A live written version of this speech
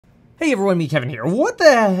Hey everyone, me Kevin here. What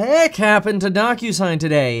the heck happened to DocuSign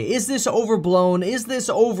today? Is this overblown? Is this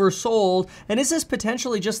oversold? And is this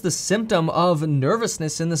potentially just the symptom of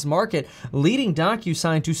nervousness in this market, leading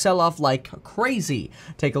DocuSign to sell off like crazy?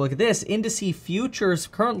 Take a look at this. Indice futures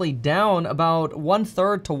currently down about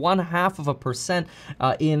 1/3 to 1/2%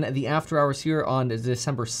 in the after hours here on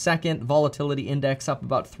December 2nd. Volatility index up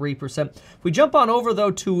about 3%. If we jump on over though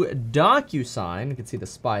to DocuSign, you can see the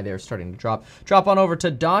SPY there starting to drop. Drop on over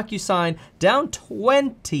to DocuSign. Down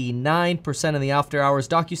 29% in the after hours.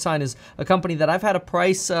 DocuSign is a company that I've had a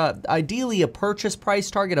price, ideally a purchase price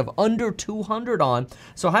target of under 200 on.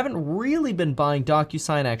 So I haven't really been buying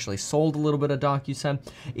DocuSign. I actually sold a little bit of DocuSign.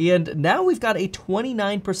 And now we've got a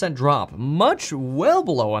 29% drop, much well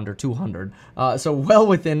below under 200. So well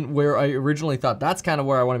within where I originally thought that's kind of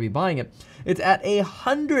where I want to be buying it. It's at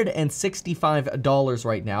 $165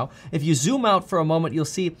 right now. If you zoom out for a moment, you'll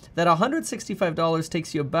see that $165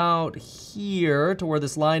 takes you about here to where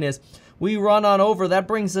this line is. We run on over, that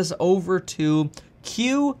brings us over to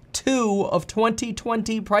Q2 of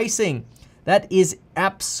 2020 pricing. That is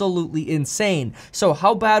absolutely insane. So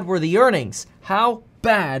how bad were the earnings? How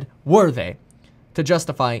bad were they to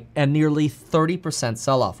justify a nearly 30%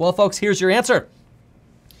 sell-off? Well, folks, here's your answer.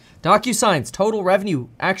 DocuSign's total revenue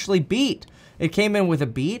actually beat. It came in with a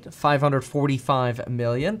beat, $545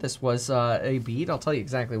 million. This was a beat. I'll tell you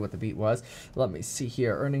exactly what the beat was. Let me see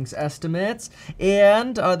here, earnings estimates.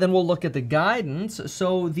 And then we'll look at the guidance.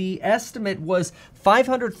 So the estimate was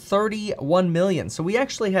 $531 million. So we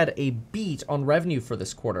actually had a beat on revenue for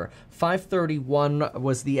this quarter. 531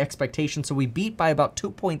 was the expectation. So we beat by about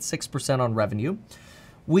 2.6% on revenue.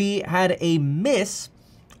 We had a miss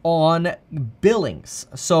on billings.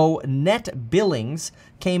 So net billings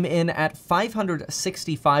came in at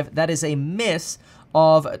 565. That is a miss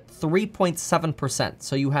of 3.7%.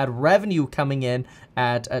 So you had revenue coming in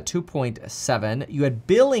at 2.7. You had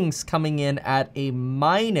billings coming in at a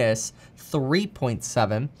minus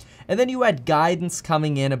 3.7. And then you had guidance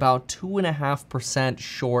coming in about 2.5%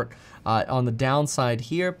 short on the downside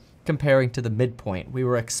here, comparing to the midpoint. We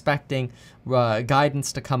were expecting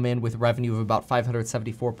guidance to come in with revenue of about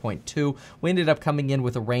 574.2. We ended up coming in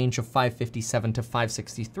with a range of 557 to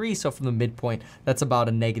 563. So from the midpoint, that's about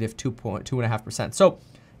a negative 2.5%. So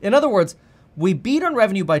in other words, we beat on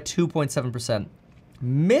revenue by 2.7%,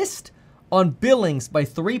 missed on billings by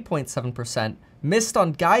 3.7%, missed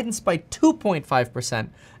on guidance by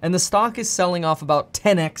 2.5%, and the stock is selling off about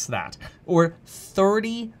 10x that, or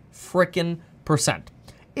 30 frickin' percent.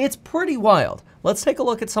 It's pretty wild. Let's take a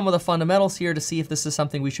look at some of the fundamentals here to see if this is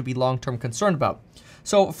something we should be long-term concerned about.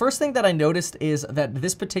 So first thing that I noticed is that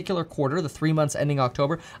this particular quarter, the 3 months ending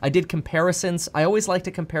October, I did comparisons. I always like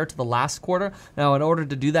to compare to the last quarter. Now, in order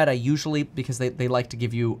to do that, I usually, because they like to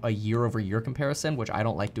give you a year-over-year comparison, which I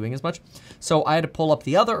don't like doing as much. So I had to pull up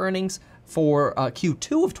the other earnings for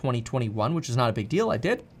Q2 of 2021, which is not a big deal. I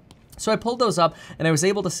did. So I pulled those up and I was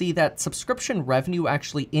able to see that subscription revenue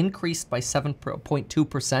actually increased by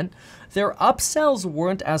 7.2%. Their upsells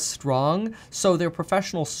weren't as strong, so their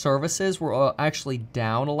professional services were actually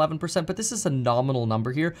down 11%, but this is a nominal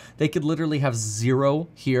number here. They could literally have 0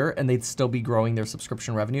 here and they'd still be growing their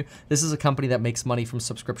subscription revenue. This is a company that makes money from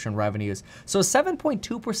subscription revenues. So a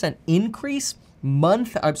 7.2% increase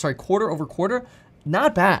quarter over quarter,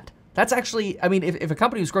 not bad. That's actually, I mean, if a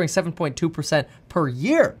company was growing 7.2% per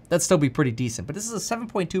year, that'd still be pretty decent. But this is a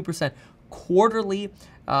 7.2% quarterly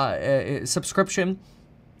subscription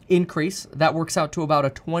increase. That works out to about a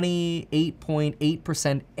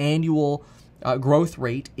 28.8% annual growth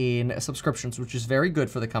rate in subscriptions, which is very good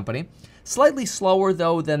for the company. Slightly slower,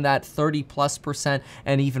 though, than that 30+%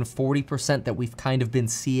 and even 40% that we've kind of been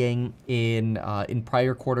seeing in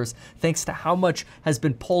prior quarters, thanks to how much has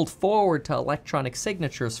been pulled forward to electronic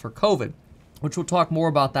signatures for COVID, which we'll talk more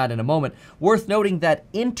about that in a moment. Worth noting that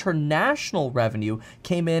international revenue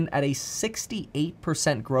came in at a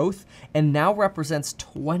 68% growth and now represents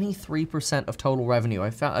 23% of total revenue.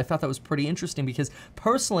 I thought that was pretty interesting because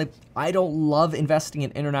personally, I don't love investing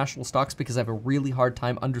in international stocks because I have a really hard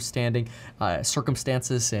time understanding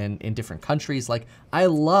circumstances in different countries. Like, I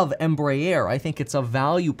love Embraer. I think it's a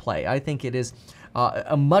value play. I think it is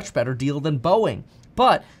a much better deal than Boeing.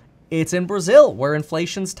 But it's in Brazil where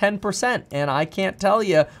inflation's 10%, and I can't tell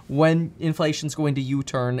you when inflation's going to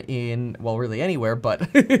U-turn in, well, really anywhere, but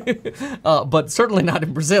but certainly not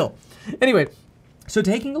in Brazil. Anyway, so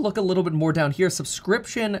taking a look a little bit more down here,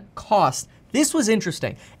 subscription cost. This was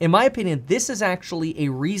interesting. In my opinion, this is actually a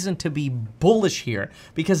reason to be bullish here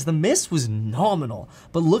because the miss was nominal,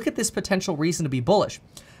 but look at this potential reason to be bullish.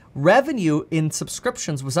 Revenue in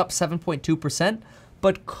subscriptions was up 7.2%,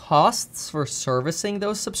 but costs for servicing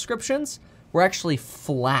those subscriptions were actually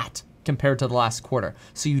flat compared to the last quarter.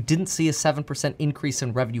 So you didn't see a 7% increase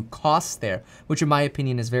in revenue costs there, which in my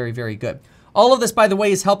opinion is very, very good. All of this, by the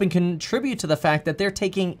way, is helping contribute to the fact that they're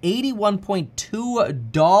taking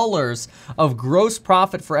 $81.2 of gross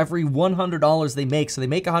profit for every $100 they make. So they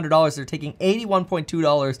make $100, they're taking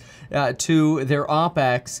 $81.2 to their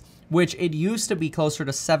OPEX, which it used to be closer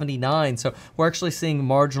to 79. So we're actually seeing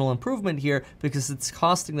marginal improvement here because it's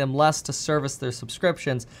costing them less to service their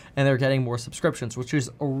subscriptions and they're getting more subscriptions, which is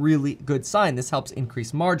a really good sign. This helps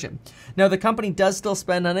increase margin. Now, the company does still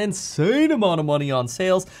spend an insane amount of money on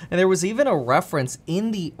sales, and there was even a reference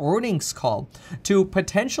in the earnings call to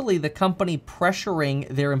potentially the company pressuring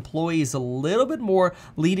their employees a little bit more,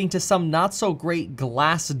 leading to some not so great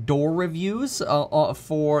Glassdoor reviews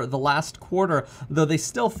for the last quarter, though they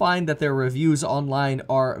still find that their reviews online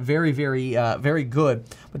are very, very good.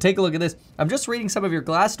 But take a look at this. I'm just reading some of your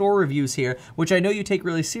Glassdoor reviews here, which I know you take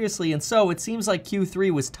really seriously, and so it seems like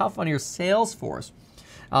Q3 was tough on your sales force.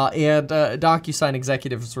 And DocuSign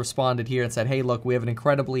executives responded here and said, hey, look, we have an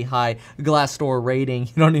incredibly high Glassdoor rating.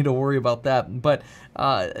 You don't need to worry about that. But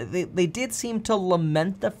they did seem to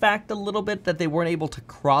lament the fact a little bit that they weren't able to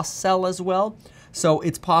cross-sell as well. So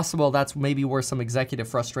it's possible that's maybe where some executive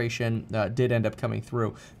frustration did end up coming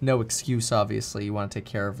through. No excuse, obviously. You want to take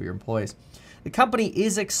care of your employees. The company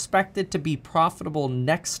is expected to be profitable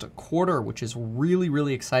next quarter, which is really,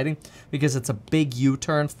 really exciting because it's a big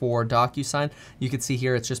U-turn for DocuSign. You can see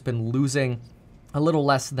here it's just been losing a little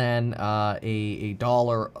less than a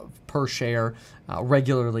dollar per share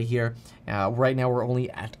regularly here. Right now we're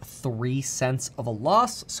only at 3 cents of a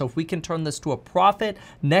loss. So if we can turn this to a profit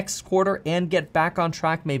next quarter and get back on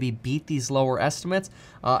track, maybe beat these lower estimates,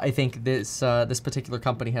 I think this particular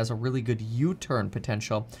company has a really good U-turn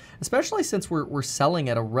potential, especially since we're selling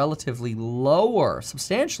at a relatively lower,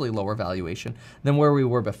 substantially lower valuation than where we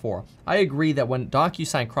were before. I agree that when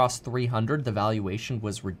DocuSign crossed 300, the valuation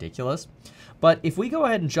was ridiculous. But if we go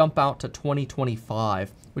ahead and jump out to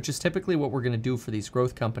 2025, which is typically what we're going to do for these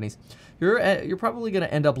growth companies, you're probably going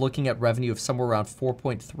to end up looking at revenue of somewhere around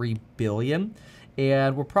 4.3 billion.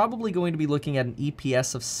 And we're probably going to be looking at an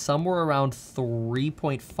EPS of somewhere around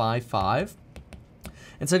 3.55.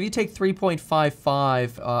 And so if you take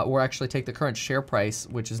 3.55, or actually take the current share price,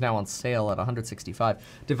 which is now on sale at 165,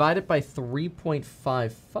 divide it by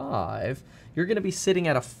 3.55, you're going to be sitting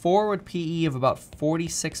at a forward PE of about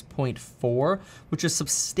 46.4, which is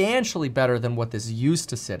substantially better than what this used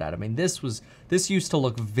to sit at. I mean, this used to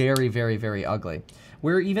look very, very, very ugly.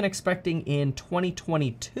 We're even expecting in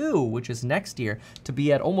 2022, which is next year, to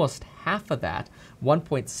be at almost half of that,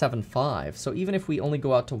 1.75. So even if we only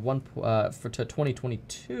go out to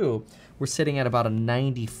 2022, we're sitting at about a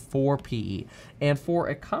 94 PE. And for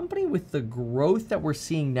a company with the growth that we're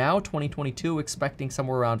seeing now, 2022, expecting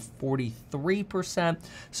somewhere around 43%.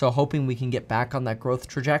 So hoping we can get back on that growth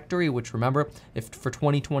trajectory, which remember, if for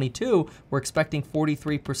 2022, we're expecting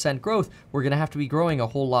 43% growth, we're going to have to be growing a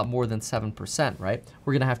whole lot more than 7%, right?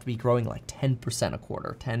 We're going to have to be growing like 10% a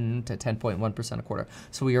quarter, 10 to 10.1% a quarter.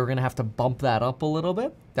 So we are going to have to bump that up a little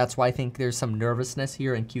bit. That's why I think there's some nervousness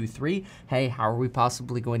here in Q3. Hey, how are we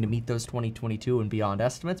possibly going to meet those 2022 and beyond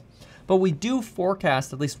estimates? But we do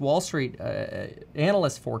forecast, at least Wall Street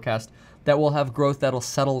analysts forecast, that we'll have growth that'll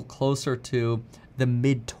settle closer to the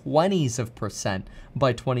mid-20s%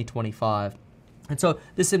 by 2025. And so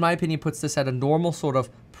this, in my opinion, puts this at a normal sort of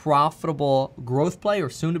profitable growth play, or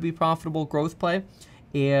soon to be profitable growth play.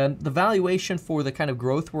 And the valuation for the kind of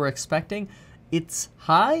growth we're expecting, it's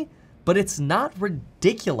high, but it's not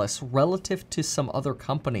ridiculous relative to some other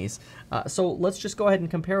companies. So let's just go ahead and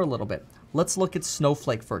compare a little bit. Let's look at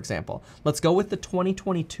Snowflake, for example. Let's go with the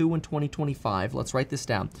 2022 and 2025. Let's write this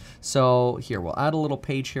down. So here, we'll add a little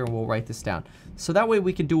page here and we'll write this down. So that way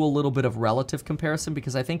we can do a little bit of relative comparison,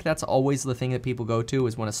 because I think that's always the thing that people go to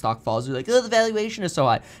is when a stock falls, they're like, oh, the valuation is so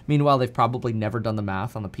high. Meanwhile, they've probably never done the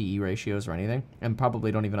math on the PE ratios or anything, and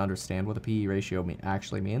probably don't even understand what the PE ratio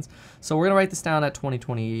actually means. So we're going to write this down at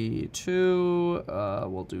 2022.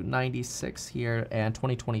 We'll do 96 here, and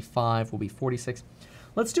 2025 will be 46.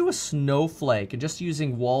 Let's do a Snowflake, and just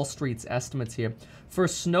using Wall Street's estimates here. For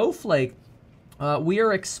Snowflake, we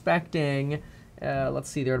are expecting, let's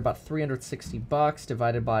see, they're at about $360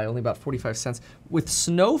 divided by only about 45 cents. With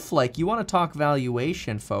Snowflake, you want to talk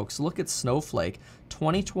valuation, folks. Look at Snowflake.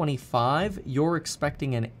 2025, you're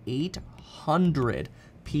expecting an 800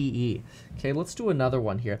 PE. Okay, let's do another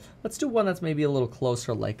one here. Let's do one that's maybe a little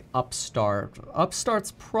closer, like Upstart.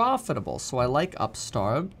 Upstart's profitable, so I like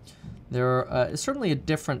Upstart. They're certainly a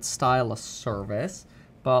different style of service,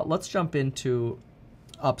 but let's jump into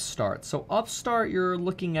Upstart. So Upstart, you're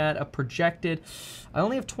looking at a projected, I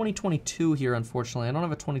only have 2022 here, unfortunately. I don't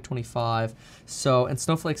have a 2025. So, and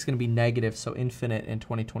Snowflake's going to be negative, so infinite in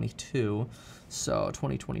 2022. So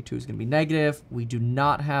 2022 is going to be negative. We do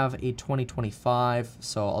not have a 2025,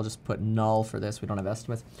 so I'll just put null for this. We don't have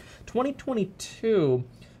estimates. 2022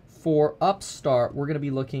 for Upstart, we're going to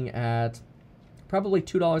be looking at probably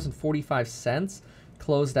 $2.45.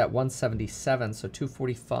 Closed at 177, so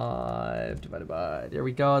 245 divided by, there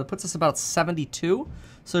we go. That puts us about 72.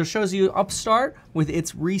 So it shows you Upstart with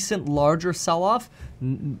its recent larger sell-off,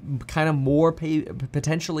 kind of more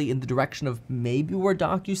potentially in the direction of maybe where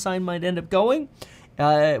DocuSign might end up going.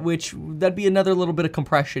 Which that'd be another little bit of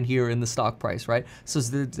compression here in the stock price, right? So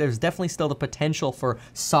there's definitely still the potential for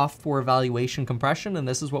software valuation compression, and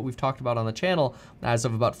this is what we've talked about on the channel as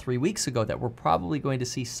of about 3 weeks ago, that we're probably going to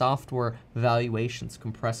see software valuations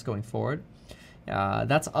compress going forward.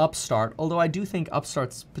 That's Upstart, although I do think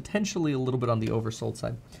Upstart's potentially a little bit on the oversold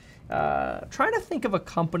side. Trying to think of a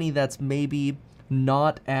company that's maybe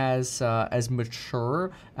not as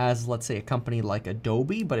mature as, let's say, a company like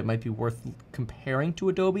Adobe, but it might be worth comparing to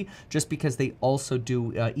Adobe just because they also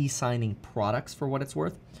do e-signing products for what it's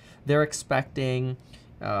worth. They're expecting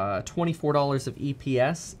 $24 of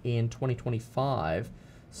EPS in 2025.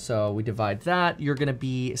 So we divide that, you're gonna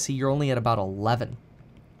be, see, you're only at about 11,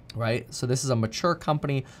 right? So this is a mature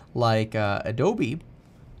company like Adobe,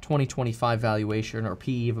 2025 valuation or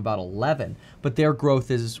PE of about 11, but their growth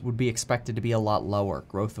would be expected to be a lot lower,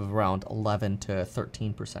 growth of around 11 to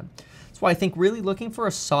 13%. That's why I think really looking for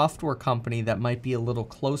a software company that might be a little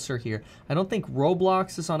closer here. I don't think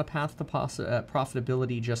Roblox is on a path to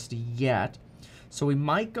profitability just yet, so we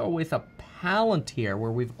might go with a Palantir,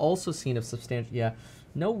 where we've also seen a substantial,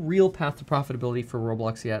 no real path to profitability for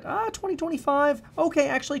Roblox yet. 2025, okay,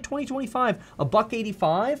 actually 2025,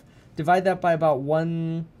 $1.85. Divide that by about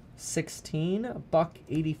 116,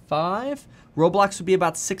 $1.85. Roblox would be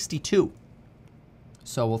about 62.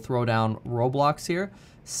 So we'll throw down Roblox here,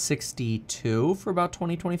 62 for about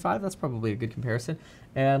 2025. That's probably a good comparison.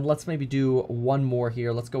 And let's maybe do one more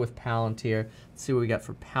here. Let's go with Palantir. Let's see what we got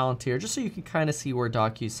for Palantir, just so you can kind of see where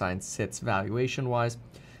DocuSign sits valuation-wise.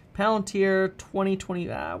 Palantir 2020,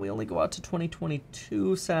 we only go out to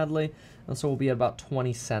 2022, sadly. And so we'll be at about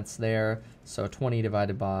 20 cents there. So 20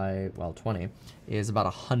 divided by, well, 20 is about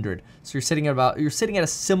 100. So you're sitting at a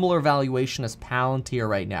similar valuation as Palantir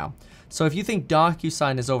right now. So if you think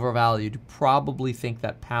DocuSign is overvalued, you probably think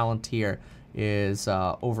that Palantir is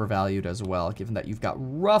overvalued as well, given that you've got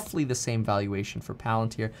roughly the same valuation for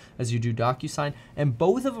Palantir as you do DocuSign, and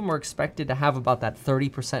both of them are expected to have about that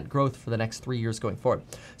 30% growth for the next 3 years going forward.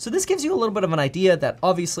 So this gives you a little bit of an idea that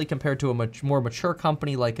obviously compared to a much more mature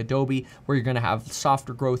company like Adobe, where you're going to have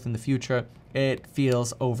softer growth in the future, it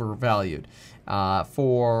feels overvalued.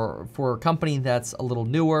 For a company that's a little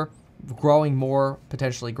newer, growing more,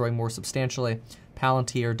 potentially growing more substantially,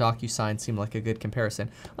 Palantir, DocuSign seem like a good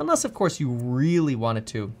comparison. Unless, of course, you really wanted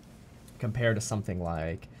to compare to something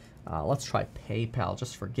like, let's try PayPal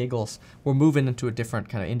just for giggles. We're moving into a different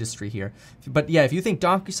kind of industry here. But yeah, if you think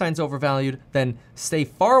DocuSign's overvalued, then stay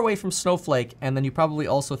far away from Snowflake, and then you probably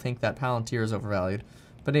also think that Palantir is overvalued.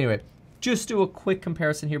 But anyway, just do a quick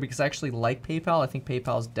comparison here because I actually like PayPal. I think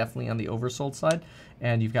PayPal is definitely on the oversold side,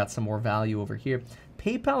 and you've got some more value over here.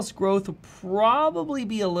 PayPal's growth will probably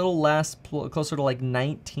be a little less, closer to like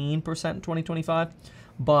 19% in 2025,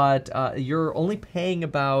 but you're only paying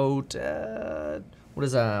about, what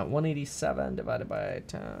is that, 187 divided by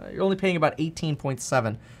 10, you're only paying about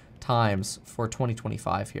 18.7 times for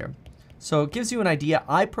 2025 here. So it gives you an idea.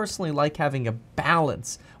 I personally like having a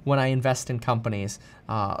balance when I invest in companies,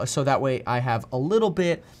 so that way I have a little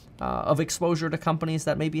bit of exposure to companies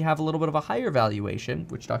that maybe have a little bit of a higher valuation,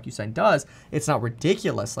 which DocuSign does. It's not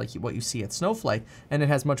ridiculous like what you see at Snowflake, and it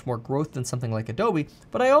has much more growth than something like Adobe.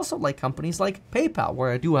 But I also like companies like PayPal,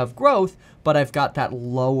 where I do have growth, but I've got that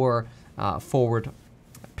lower forward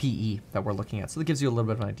PE that we're looking at. So that gives you a little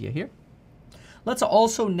bit of an idea here. Let's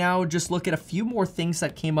also now just look at a few more things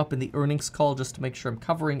that came up in the earnings call, just to make sure I'm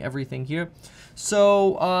covering everything here.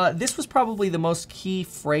 So this was probably the most key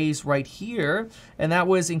phrase right here, and that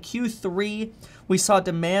was in Q3, we saw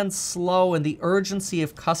demand slow and the urgency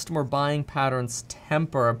of customer buying patterns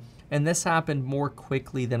temper, and this happened more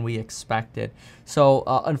quickly than we expected. So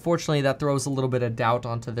unfortunately, that throws a little bit of doubt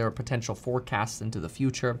onto their potential forecasts into the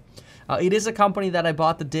future. It is a company that I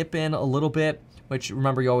bought the dip in a little bit which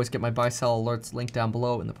remember, you always get my buy sell alerts linked down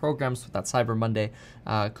below in the programs with that Cyber Monday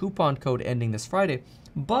coupon code ending this Friday.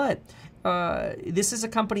 But this is a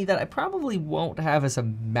company that I probably won't have as a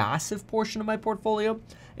massive portion of my portfolio.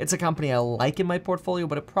 It's a company I like in my portfolio,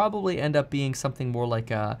 but it probably end up being something more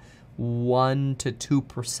like a 1 to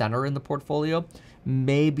 2%er in the portfolio.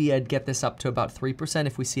 Maybe I'd get this up to about 3%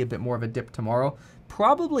 if we see a bit more of a dip tomorrow.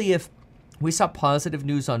 Probably if we saw positive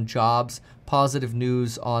news on jobs, positive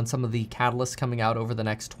news on some of the catalysts coming out over the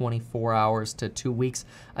next 24 hours to 2 weeks,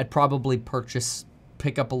 I'd probably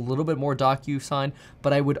pick up a little bit more DocuSign,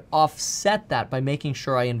 but I would offset that by making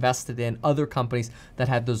sure I invested in other companies that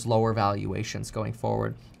had those lower valuations going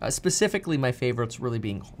forward. Specifically, my favorites really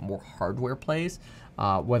being more hardware plays,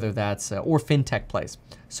 whether that's, or fintech plays.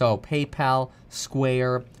 So PayPal,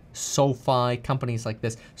 Square, SoFi, companies like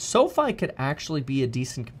this. SoFi could actually be a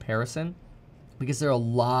decent comparison because there are a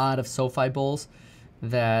lot of SoFi bulls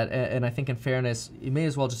that, and I think in fairness, you may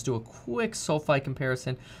as well just do a quick SoFi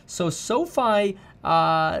comparison. So SoFi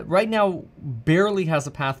right now barely has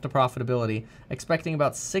a path to profitability, expecting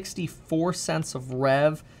about 64 cents of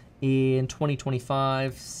rev in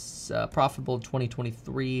 2025, profitable in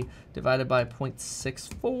 2023, divided by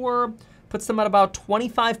 0.64, puts them at about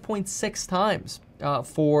 25.6 times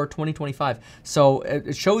for 2025. So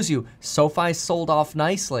it shows you SoFi sold off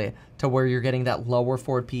nicely to where you're getting that lower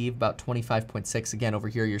forward PE of about 25.6. Again, over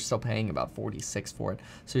here, you're still paying about 46 for it.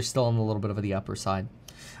 So you're still on a little bit of the upper side.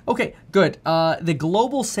 Okay, good. The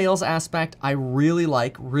global sales aspect, I really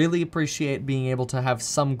like, really appreciate being able to have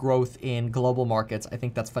some growth in global markets. I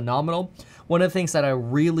think that's phenomenal. One of the things that I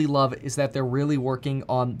really love is that they're really working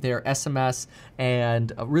on their SMS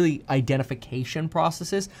and really identification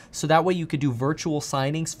processes. So that way you could do virtual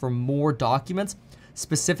signings for more documents.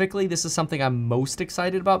 Specifically, this is something I'm most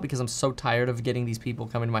excited about because I'm so tired of getting these people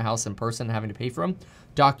coming to my house in person and having to pay for them.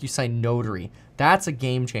 DocuSign Notary. That's a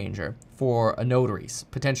game changer for notaries,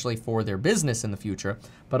 potentially for their business in the future,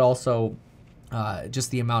 but also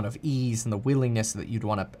just the amount of ease and the willingness that you'd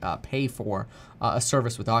want to pay for a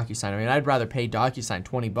service with DocuSign. I mean, I'd rather pay DocuSign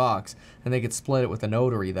 $20 and they could split it with a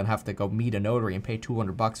notary than have to go meet a notary and pay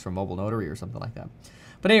 $200 for a mobile notary or something like that.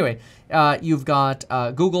 But anyway, you've got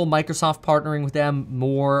Google, Microsoft partnering with them,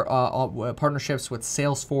 more partnerships with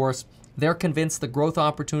Salesforce. They're convinced the growth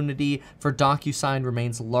opportunity for DocuSign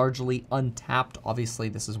remains largely untapped. Obviously,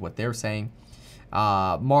 this is what they're saying.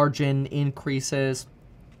 Margin increases.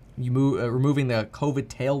 Removing the COVID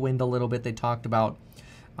tailwind a little bit, they talked about.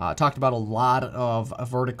 Talked about a lot of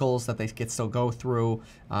verticals that they could still go through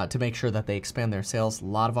to make sure that they expand their sales. A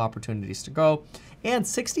lot of opportunities to go. And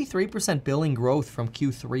 63% billing growth from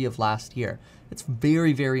Q3 of last year. It's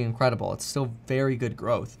very, very incredible. It's still very good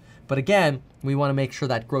growth. But again, we want to make sure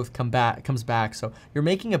that growth comes back. So you're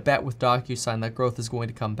making a bet with DocuSign that growth is going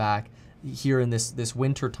to come back here in this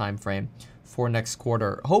winter time frame for next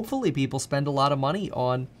quarter. Hopefully people spend a lot of money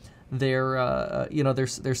on their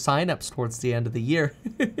signups towards the end of the year.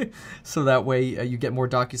 So that way you get more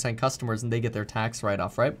DocuSign customers and they get their tax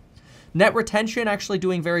write-off, right? Net retention actually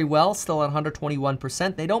doing very well, still at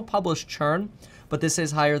 121%. They don't publish churn, but this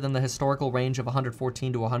is higher than the historical range of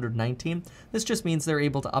 114 to 119. This just means they're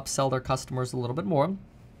able to upsell their customers a little bit more.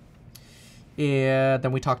 And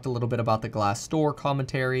then we talked a little bit about the Glassdoor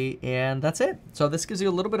commentary, and that's it. So this gives you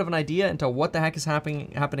a little bit of an idea into what the heck is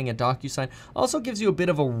happening at DocuSign. Also gives you a bit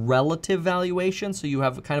of a relative valuation, so you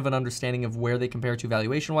have kind of an understanding of where they compare to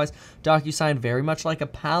valuation-wise. DocuSign, very much like a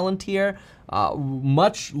Palantir,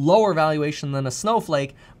 much lower valuation than a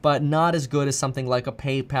Snowflake, but not as good as something like a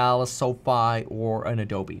PayPal, a SoFi, or an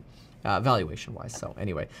Adobe. Valuation-wise. So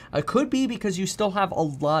anyway, it could be because you still have a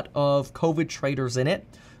lot of COVID traders in it,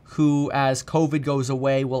 who, as COVID goes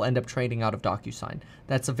away, will end up trading out of DocuSign.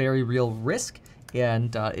 That's a very real risk,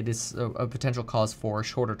 and it is a potential cause for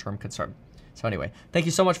shorter-term concern. So anyway, thank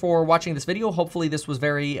you so much for watching this video. Hopefully this was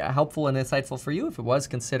very helpful and insightful for you. If it was,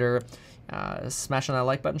 consider smashing that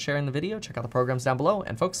like button, sharing the video. Check out the programs down below.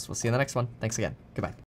 And folks, we'll see you in the next one. Thanks again. Goodbye.